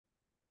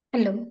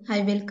Hello,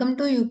 I welcome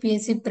to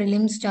UPSC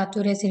Prelims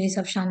Chaturya series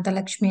of SHANTHA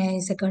Lakshmi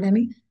IAS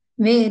Academy,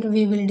 where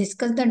we will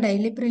discuss the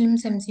daily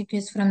prelims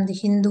MCQs from the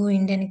Hindu,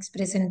 Indian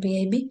Express and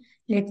PIB.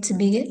 Let's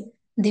begin.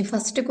 The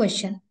first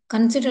question.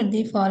 Consider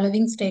the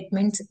following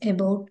statements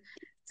about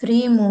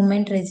free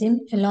movement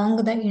regime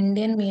along the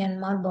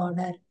Indian-Myanmar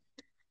border.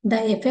 The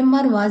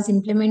FMR was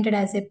implemented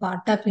as a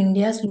part of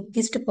India's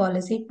Lookist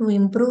policy to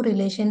improve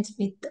relations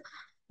with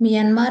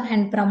Myanmar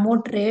and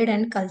promote trade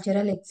and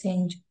cultural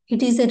exchange.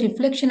 It is a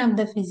reflection of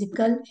the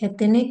physical,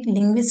 ethnic,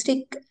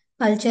 linguistic,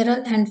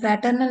 cultural, and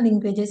fraternal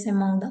linkages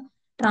among the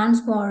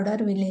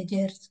trans-border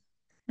villagers.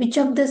 Which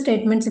of the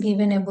statements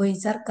given above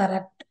are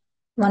correct?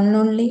 One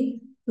only,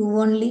 two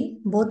only,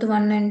 both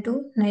one and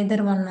two,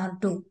 neither one or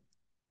two.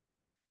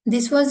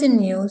 This was in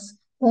news.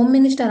 Home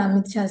Minister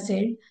Amit Shah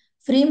said,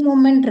 free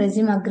movement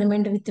regime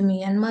agreement with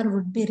Myanmar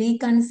would be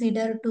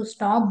reconsidered to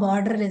stop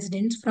border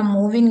residents from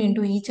moving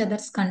into each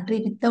other's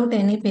country without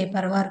any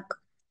paperwork.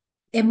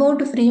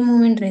 About free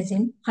movement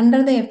regime,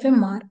 under the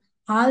FMR,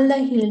 all the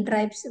hill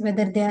tribes,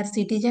 whether they are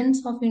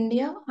citizens of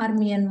India or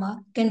Myanmar,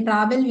 can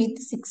travel with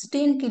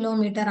 16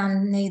 km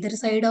on either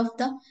side of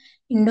the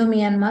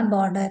Indo-Myanmar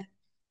border.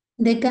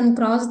 They can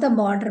cross the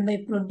border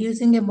by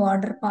producing a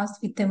border pass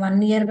with a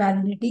 1-year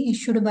validity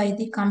issued by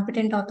the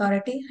competent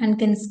authority and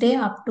can stay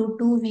up to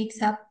 2 weeks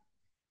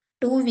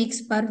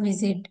per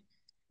visit.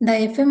 The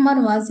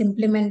FMR was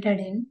implemented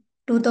in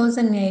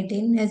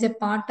 2018 as a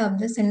part of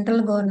the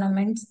central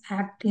government's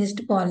Act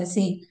East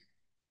policy.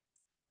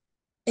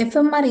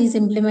 FMR is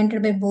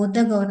implemented by both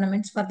the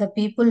governments for the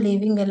people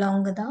living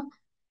along the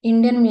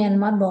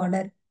Indian-Myanmar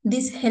border.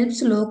 This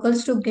helps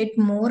locals to get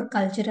more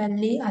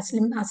culturally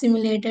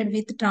assimilated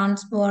with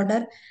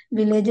trans-border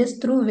villages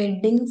through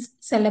weddings,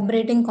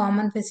 celebrating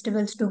common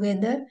festivals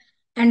together,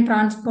 and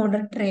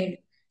trans-border trade.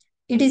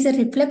 It is a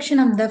reflection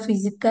of the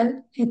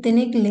physical,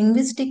 ethnic,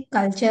 linguistic,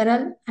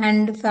 cultural,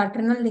 and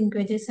fraternal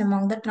linkages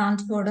among the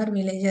trans-border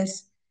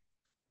villagers.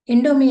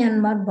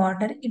 Indo-Myanmar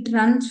border, it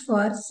runs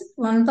for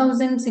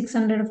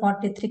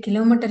 1,643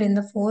 km in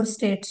the 4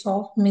 states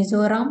of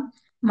Mizoram,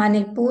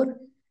 Manipur,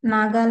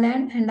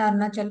 Nagaland and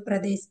Arunachal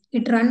Pradesh.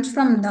 It runs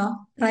from the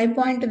try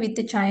point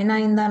with China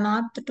in the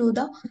north to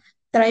the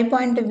try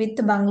point with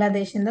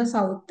Bangladesh in the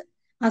south.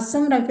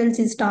 Assam Rifles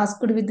is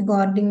tasked with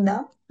guarding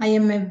the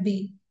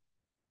IMFB.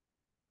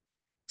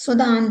 So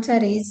the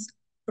answer is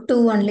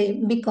 2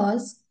 only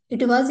because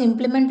it was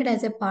implemented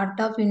as a part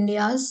of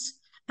India's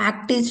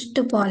Act East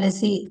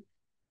policy,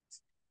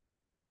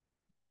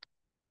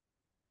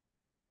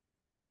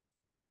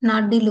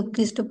 not the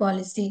Lookist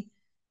policy.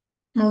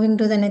 Moving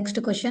to the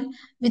next question.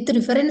 With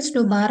reference to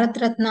Bharat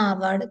Ratna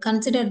Award,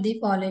 consider the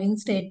following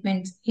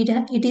statements.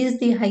 It is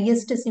the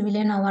highest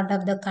civilian award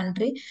of the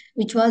country,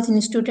 which was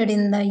instituted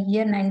in the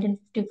year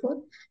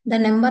 1954. The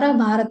number of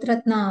Bharat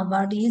Ratna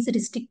Award is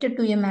restricted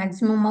to a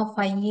maximum of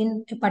 5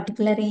 in a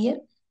particular year.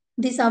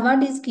 This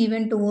award is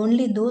given to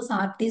only those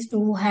artists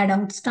who had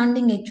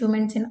outstanding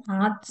achievements in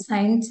art,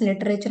 science,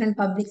 literature, and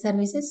public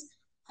services.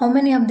 How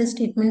many of the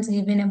statements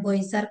given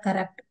above are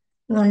correct?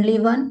 Only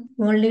one,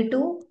 only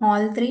two,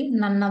 all three,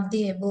 none of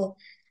the above.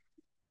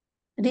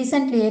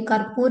 Recently, a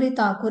Karpuri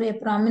Thakur, a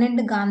prominent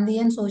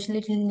Gandhian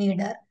socialist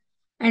leader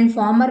and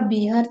former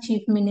Bihar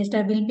Chief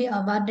Minister, will be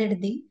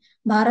awarded the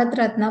Bharat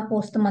Ratna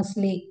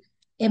posthumously.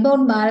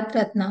 About Bharat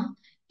Ratna,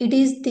 it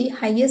is the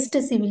highest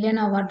civilian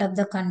award of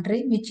the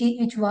country,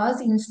 which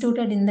was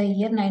instituted in the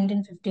year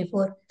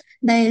 1954.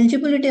 The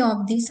eligibility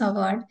of this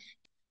award,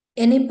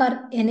 any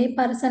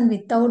person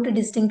without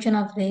distinction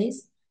of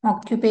race,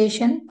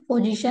 occupation,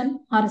 position,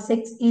 or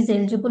sex is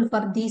eligible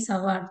for these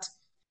awards.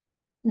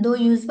 Though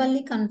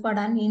usually conferred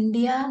on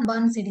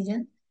India-born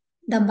citizens,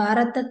 the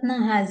Bharat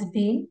Ratna has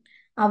been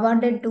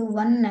awarded to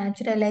one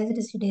naturalized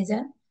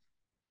citizen,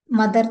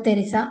 Mother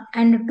Teresa,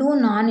 and two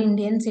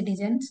non-Indian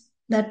citizens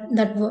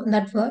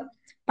that were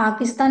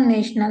Pakistan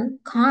national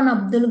Khan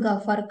Abdul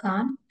Ghaffar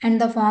Khan and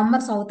the former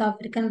South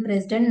African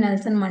President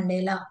Nelson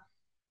Mandela.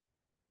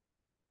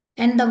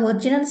 And the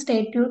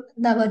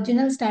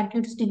original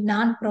statutes did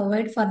not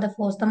provide for the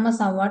posthumous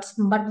awards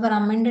but were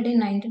amended in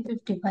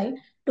 1955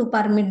 to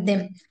permit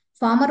them.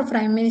 Former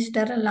Prime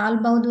Minister Lal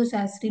Bahadur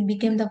Shastri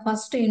became the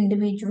first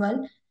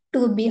individual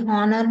to be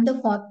honored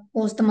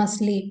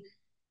posthumously.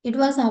 It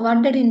was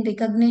awarded in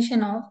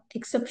recognition of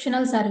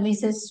exceptional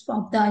services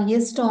of the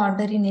highest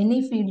order in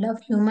any field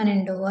of human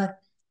endeavor.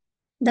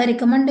 The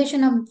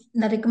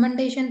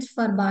recommendations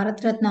for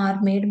Bharat Ratna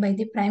are made by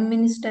the Prime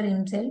Minister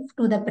himself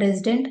to the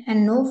President,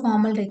 and no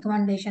formal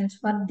recommendations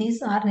for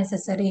these are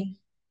necessary.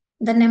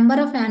 The number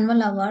of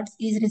annual awards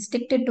is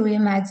restricted to a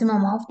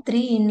maximum of 3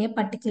 in a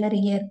particular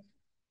year.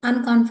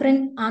 On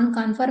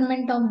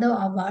conferment of the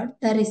award,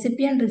 the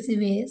recipient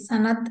receives a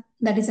sanat,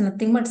 that is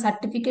nothing but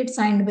certificate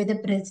signed by the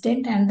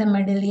President and the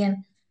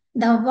medallion.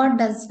 The award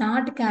does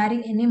not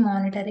carry any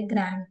monetary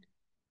grant.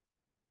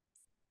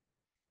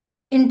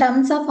 In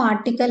terms of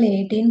Article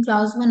 18,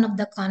 Clause 1 of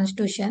the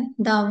Constitution,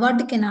 the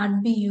award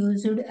cannot be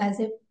used as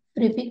a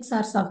prefix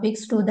or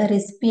suffix to the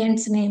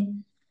recipient's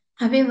name.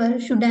 However,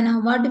 should an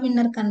award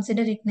winner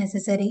consider it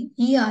necessary,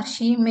 he or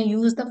she may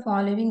use the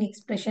following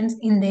expressions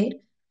in their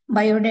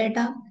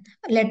biodata,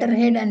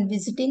 letterhead, and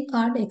visiting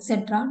card,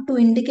 etc., to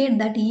indicate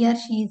that he or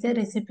she is a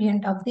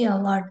recipient of the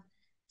award.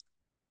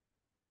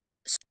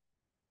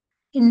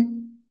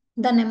 In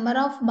the number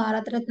of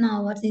Bharat Ratna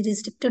awards is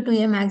restricted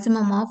to a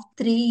maximum of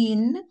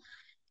 3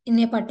 in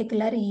a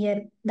particular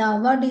year. The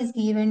award is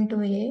given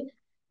to a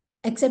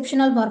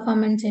exceptional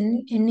performance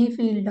in any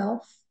field of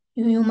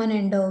human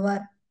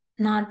endeavor,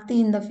 not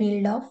in the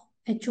field of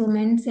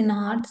achievements in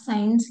art,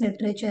 science,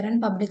 literature,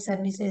 and public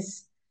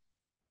services.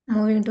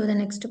 Moving to the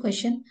next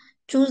question.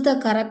 Choose the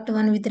correct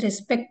one with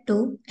respect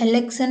to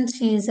election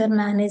user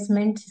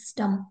management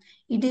system.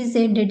 It is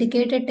a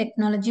dedicated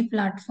technology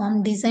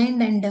platform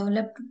designed and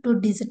developed to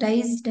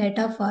digitize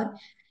data for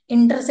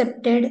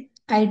intercepted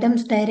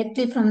items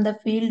directly from the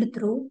field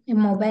through a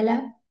mobile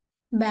app.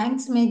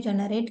 Banks may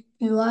generate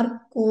QR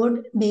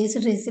code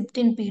based receipt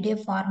in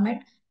PDF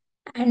format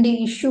and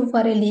issue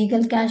for a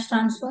legal cash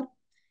transfer.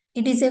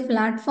 It is a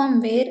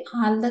platform where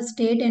all the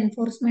state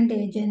enforcement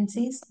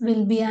agencies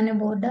will be on a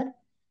border.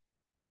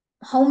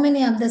 How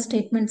many of the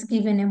statements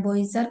given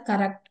above are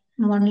correct?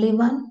 Only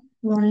one,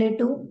 only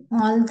two,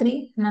 all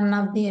three, none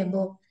of the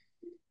above.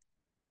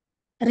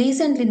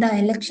 Recently, the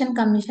Election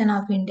Commission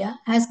of India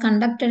has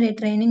conducted a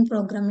training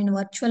program in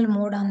virtual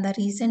mode on the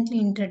recently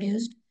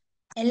introduced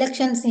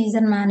election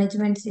season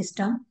management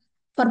system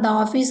for the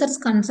officers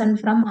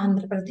concerned from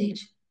Andhra Pradesh.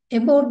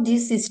 About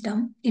this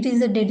system, it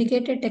is a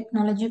dedicated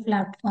technology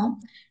platform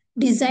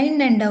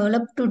designed and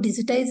developed to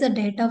digitize the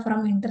data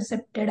from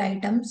intercepted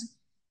items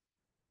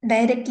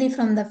directly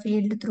from the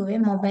field through a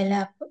mobile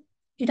app.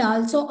 It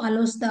also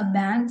allows the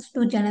banks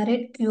to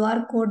generate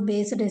QR code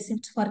based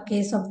receipts for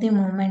case of the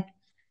moment.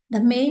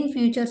 The main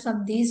features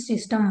of this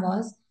system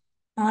was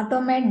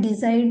automate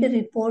desired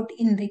report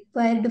in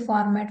required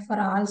format for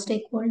all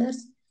stakeholders,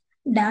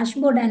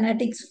 dashboard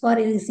analytics for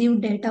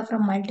received data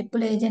from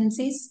multiple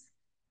agencies.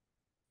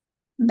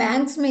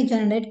 Banks may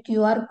generate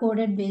QR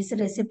coded based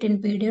receipt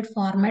in PDF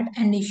format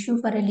and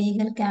issue for a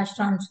legal cash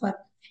transfer.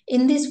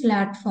 In this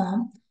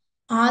platform,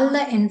 all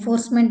the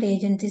enforcement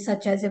agencies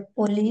such as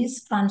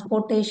police,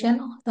 transportation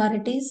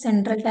authorities,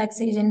 central tax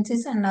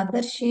agencies and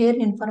others share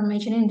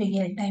information in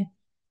real time.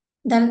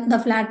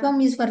 The platform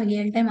is for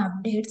real-time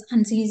updates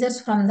and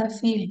seizures from the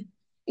field.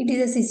 It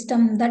is a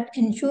system that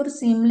ensures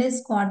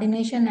seamless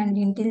coordination and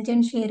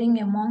intelligence sharing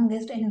among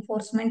these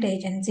enforcement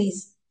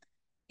agencies.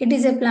 It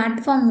is a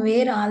platform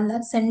where all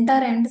the center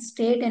and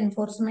state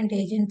enforcement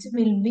agencies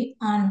will be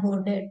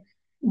onboarded.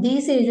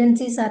 These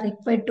agencies are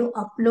required to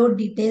upload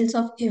details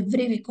of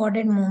every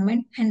recorded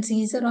movement and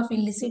seizure of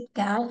illicit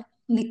cash,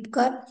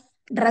 liquor,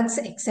 drugs,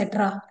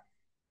 etc.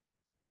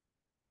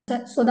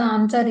 So the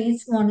answer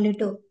is only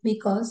two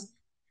because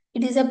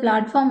it is a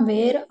platform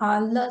where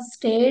all the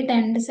state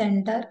and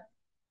center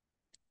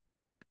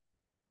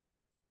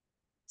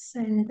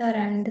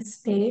and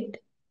state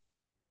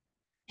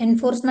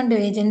enforcement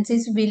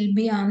agencies will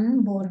be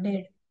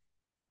onboarded.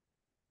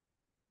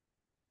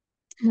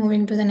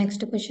 Moving to the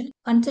next question.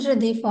 Consider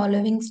the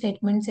following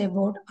statements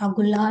about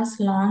Agulhas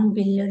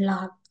long-billed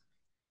lark.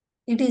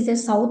 It is a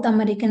South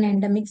American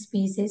endemic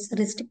species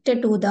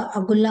restricted to the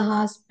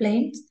Agulhas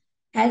plains.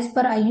 As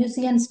per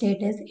IUCN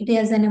status, it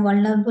is a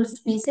vulnerable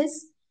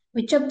species.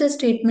 Which of the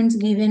statements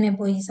given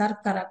above are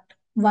correct?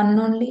 One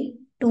only,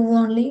 two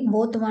only,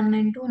 both one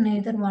and two,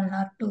 neither one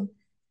or two.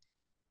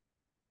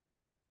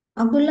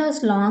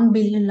 Agulhas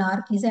long-billed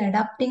lark is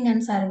adapting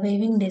and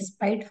surviving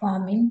despite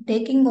famine,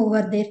 taking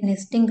over their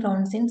nesting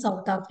grounds in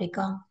South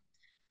Africa.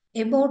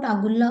 About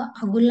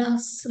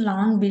Agulhas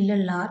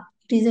long-billed lark,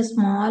 it is a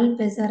small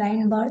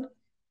passerine bird.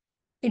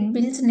 It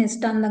builds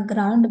nest on the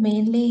ground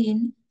mainly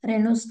in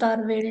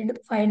Renosterwild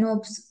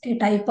phanerops, a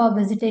type of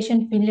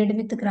vegetation filled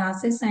with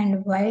grasses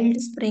and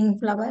wild spring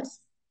flowers.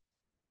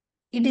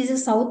 It is a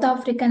South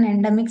African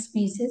endemic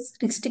species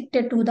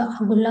restricted to the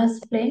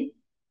Agulhas plain.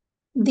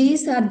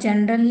 These are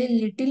generally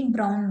little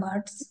brown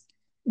birds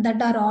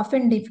that are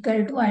often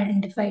difficult to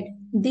identify.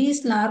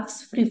 These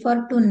larks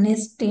prefer to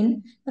nest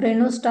in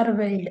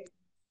Renosterwild.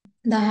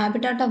 The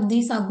habitat of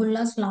these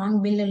Agulhas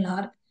long-billed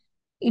lark,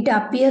 it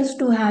appears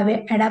to have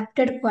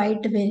adapted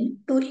quite well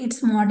to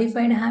its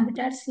modified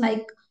habitats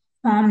like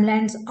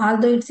farmlands,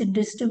 although its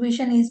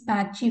distribution is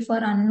patchy for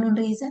unknown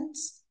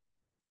reasons.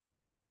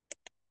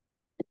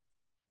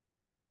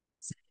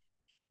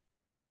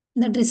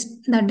 The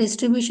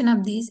distribution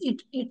of these,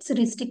 its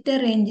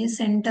restricted range is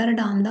centered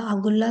on the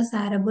Agulhas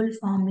arable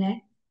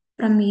farmland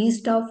from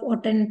east of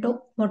the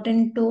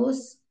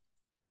Otentos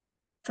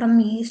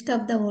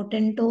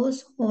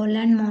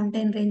Holland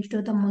mountain range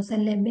to the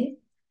Moselle Bay.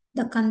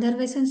 The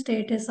conservation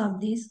status of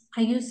these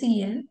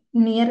IUCN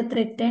near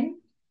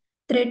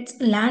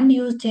threats land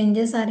use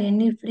changes or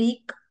any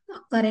freak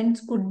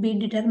occurrence could be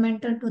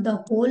detrimental to the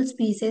whole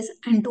species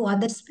and to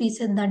other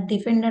species that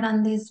depended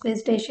on this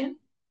vegetation.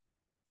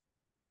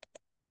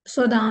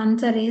 So the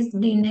answer is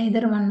D,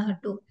 neither one or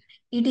two.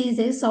 It is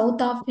a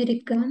South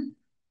African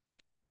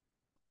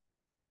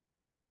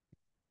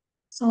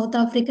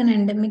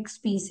endemic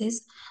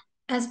species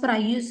As per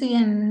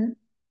IUCN,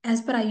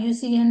 as per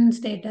IUCN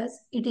status,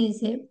 it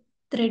is a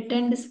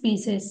threatened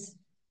species,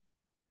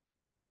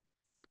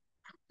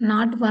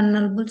 not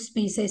vulnerable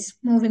species.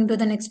 Moving to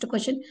the next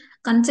question.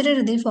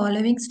 Consider the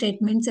following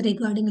statements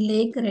regarding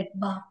Lake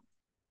Redba.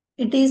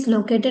 It is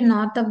located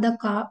north of the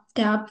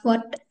Cape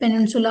Verde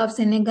Peninsula of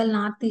Senegal,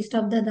 northeast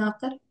of the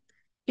Dakar.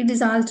 It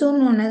is also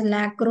known as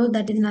lacrose,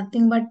 that is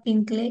nothing but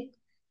pink lake.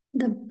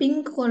 The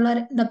pink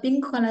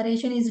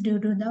coloration is due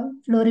to the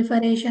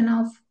proliferation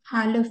of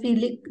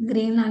halophilic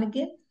green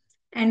algae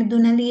and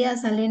Dunalia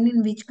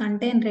saline, which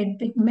contain red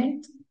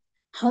pigments.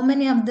 How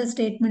many of the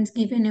statements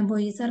given above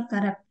are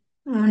correct?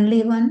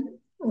 Only one,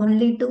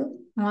 only two,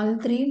 all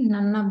three,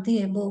 none of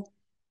the above.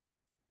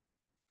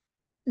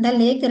 The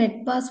Lake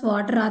Redpath's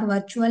water are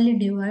virtually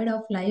devoid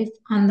of life,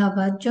 on the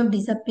verge of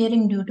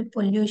disappearing due to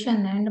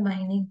pollution and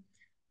mining.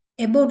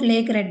 About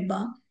Lake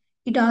Redba,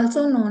 it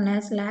also known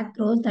as Lake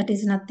Rose, that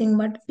is nothing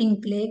but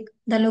pink lake.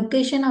 The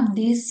location of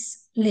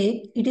this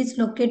lake, it is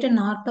located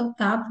north of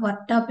Cape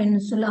Verde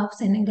Peninsula of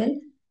Senegal,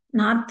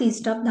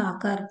 northeast of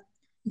Dakar.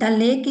 The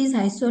lake is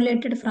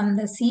isolated from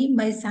the sea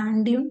by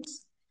sand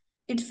dunes.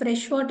 Its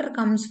fresh water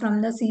comes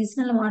from the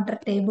seasonal water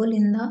table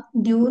in the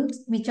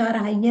dunes, which are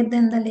higher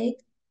than the lake.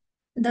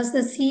 Thus,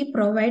 the sea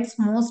provides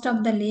most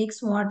of the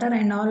lake's water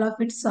and all of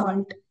its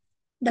salt.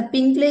 The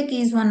Pink Lake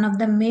is one of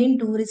the main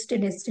tourist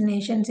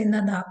destinations in the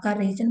Dhaka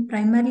region,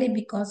 primarily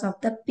because of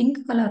the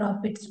pink color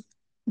of its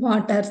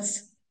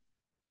waters.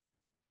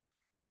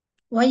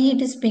 Why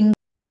it is pink?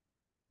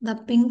 The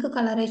pink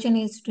coloration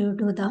is due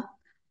to the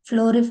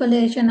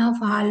proliferation of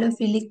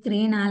halophilic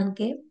green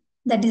algae,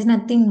 that is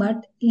nothing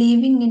but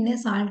living in a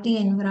salty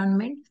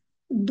environment,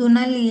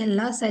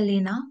 Dunaliella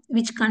salina,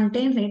 which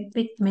contain red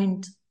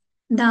pigments.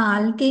 The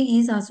algae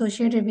is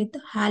associated with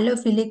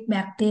halophilic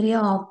bacteria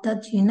of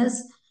the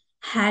genus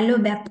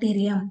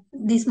Halobacterium.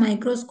 This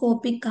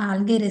microscopic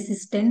algae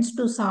resistance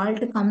to salt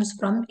comes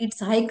from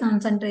its high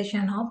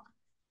concentration of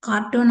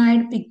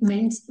carotenoid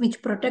pigments, which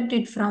protect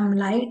it from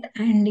light,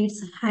 and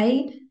its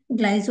high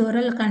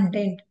glycerol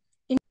content.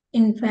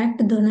 In fact,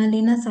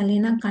 Donalina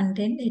salina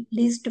contain at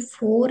least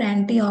four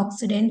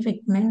antioxidant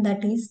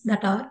pigments,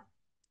 that are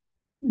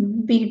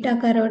beta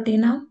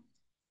carotene,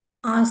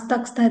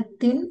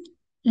 astaxanthin,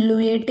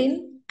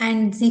 lutein,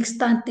 and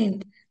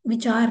zeaxanthin,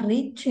 which are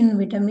rich in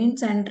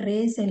vitamins and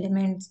trace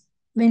elements.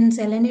 When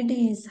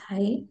salinity is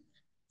high,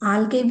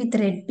 algae with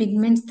red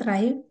pigments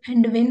thrive,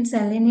 and when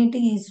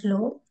salinity is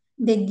low,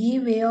 they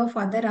give way of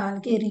other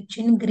algae rich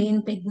in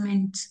green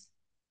pigments.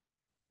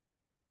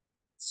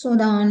 So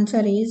the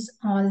answer is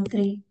all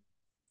three.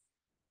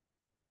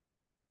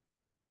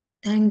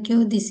 Thank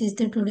you. This is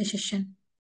the today session.